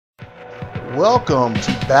Welcome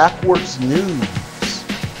to Backwards News.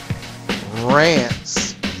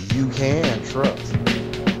 Rants you can trust.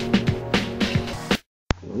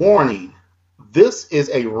 Warning, this is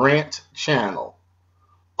a rant channel.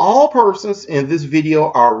 All persons in this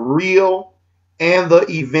video are real and the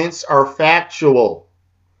events are factual.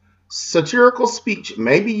 Satirical speech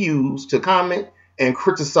may be used to comment and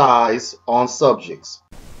criticize on subjects.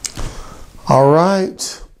 All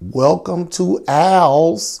right, welcome to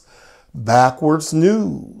Al's Backwards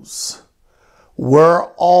News, where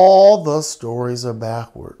all the stories are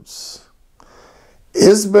backwards.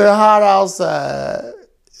 It's been hot outside.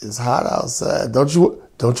 It's hot outside. Don't you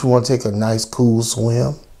want to take a nice cool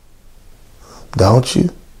swim? Don't you?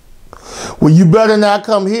 Well, you better not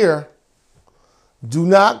come here. Do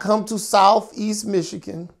not come to Southeast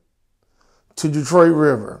Michigan, to Detroit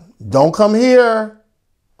River. Don't come here,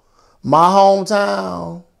 my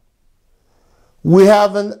hometown. We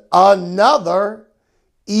have another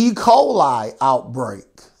E. coli outbreak.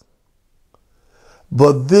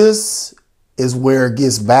 But this is where it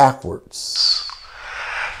gets backwards.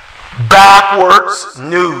 Backwards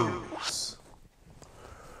News.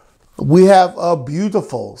 We have a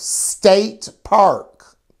beautiful state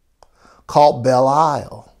park called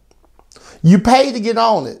Belle. You pay to get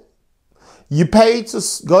on it. You pay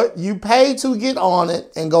to get on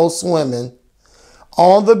it and go swimming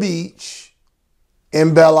on the beach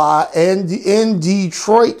in Belle and in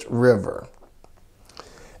Detroit River.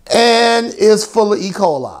 And it's full of E.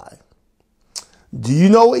 coli. Do you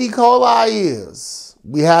know what E. coli is?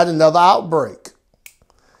 We had another outbreak.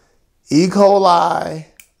 E. coli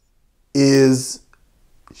is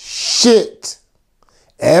shit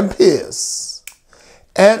and piss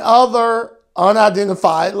and other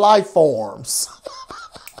unidentified life forms.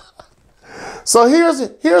 So here's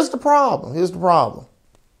the problem. Here's the problem.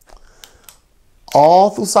 All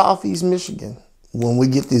through Southeast Michigan, when we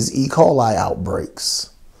get these E. coli outbreaks,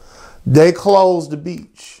 they close the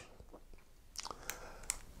beach.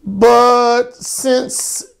 But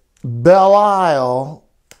since Belle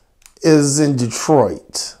is in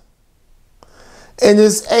Detroit and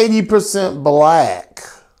it's 80% black,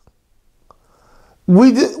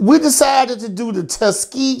 we decided to do the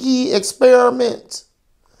Tuskegee experiment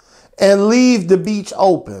and leave the beach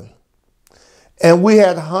open. And we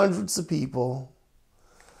had hundreds of people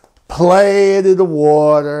playing in the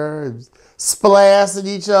water, splashing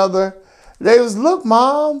each other. They was, look,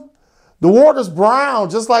 Mom, the water's brown,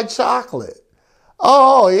 just like chocolate.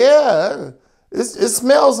 Oh, yeah, it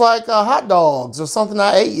smells like hot dogs or something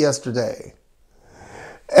I ate yesterday.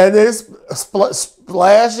 And they're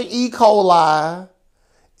splashing E. coli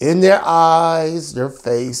in their eyes, their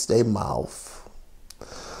face, their mouth.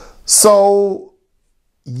 So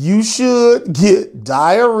you should get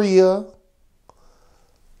diarrhea,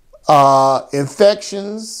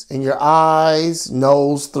 infections in your eyes,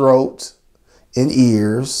 nose, throat, and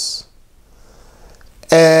ears,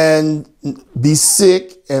 and be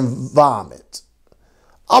sick and vomit,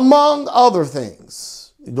 among other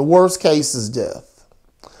things. The worst case is death.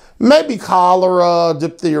 Maybe cholera,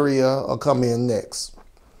 diphtheria will come in next.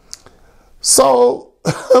 So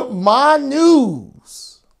my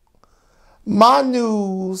news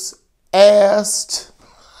asked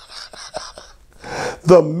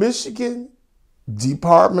the Michigan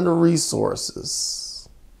Department of Resources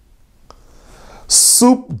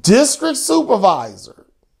District Supervisor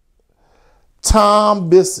Tom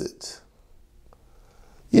Bissett.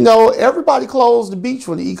 You know, everybody closed the beach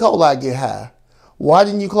when the E. coli get high. Why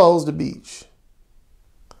didn't you close the beach?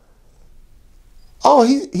 Oh,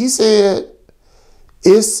 he said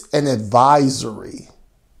it's an advisory.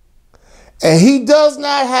 And he does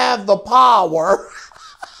not have the power.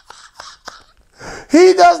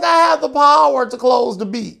 He does not have the power to close the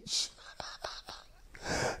beach.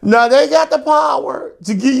 Now, they got the power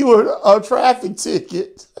to give you a traffic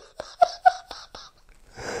ticket.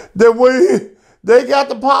 They got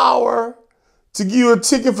the power to give you a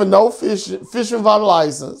ticket for no fishing without a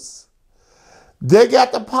license. They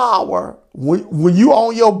got the power when you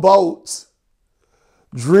on your boat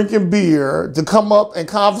drinking beer to come up and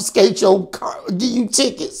confiscate your car, give you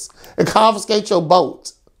tickets and confiscate your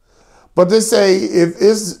boat. But they say if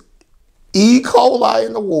it's E. coli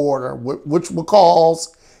in the water, which will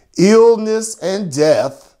cause illness and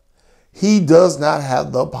death, he does not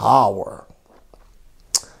have the power.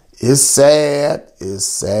 It's sad. It's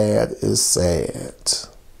sad. It's sad.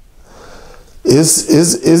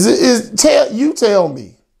 You tell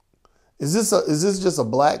me, is this just a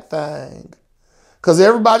black thing? Because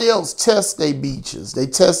everybody else tests their beaches. They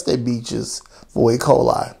test their beaches for E.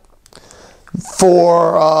 coli.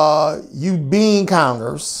 For you bean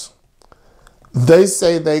counters, They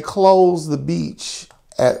say they closed the beach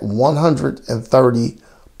at 130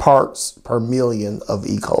 parts per million of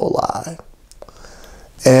E. coli.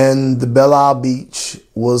 And the Belle Beach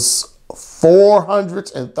was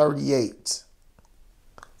 438.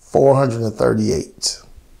 438.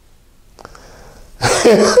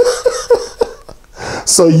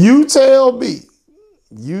 So you tell me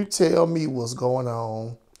what's going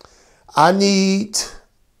on. I need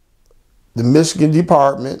the Michigan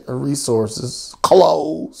Department of Resources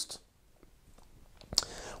closed.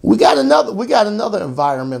 We got another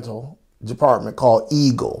environmental department called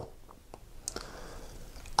Eagle.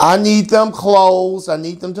 I need them closed. I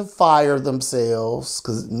need them to fire themselves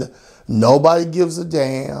because nobody gives a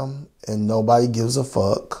damn and nobody gives a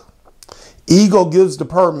fuck. Eagle gives the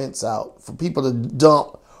permits out for people to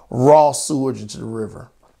dump raw sewage into the river.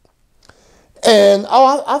 And,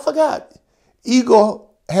 I forgot.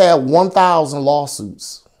 Eagle had 1,000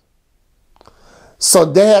 lawsuits. So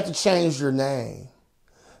they had to change their name.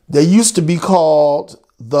 They used to be called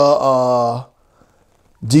the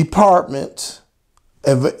Department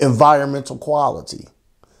of Environmental Quality.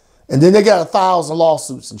 And then they got 1,000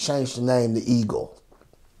 lawsuits and changed the name to Eagle.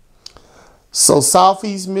 So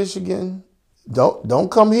Southeast Michigan,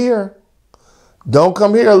 don't come here. Don't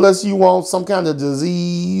come here unless you want some kind of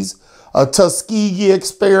disease, a Tuskegee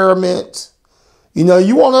experiment. You know,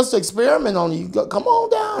 you want us to experiment on you. Come on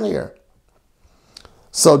down here.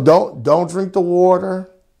 So don't drink the water.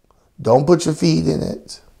 Don't put your feet in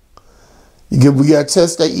it. We got to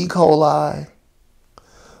test that E. coli.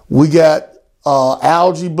 We got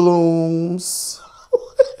algae blooms.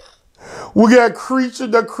 We got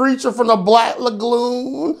the creature from the Black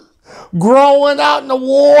Lagoon growing out in the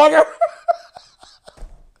water.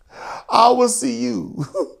 I will see you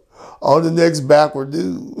on the next Backward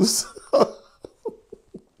News.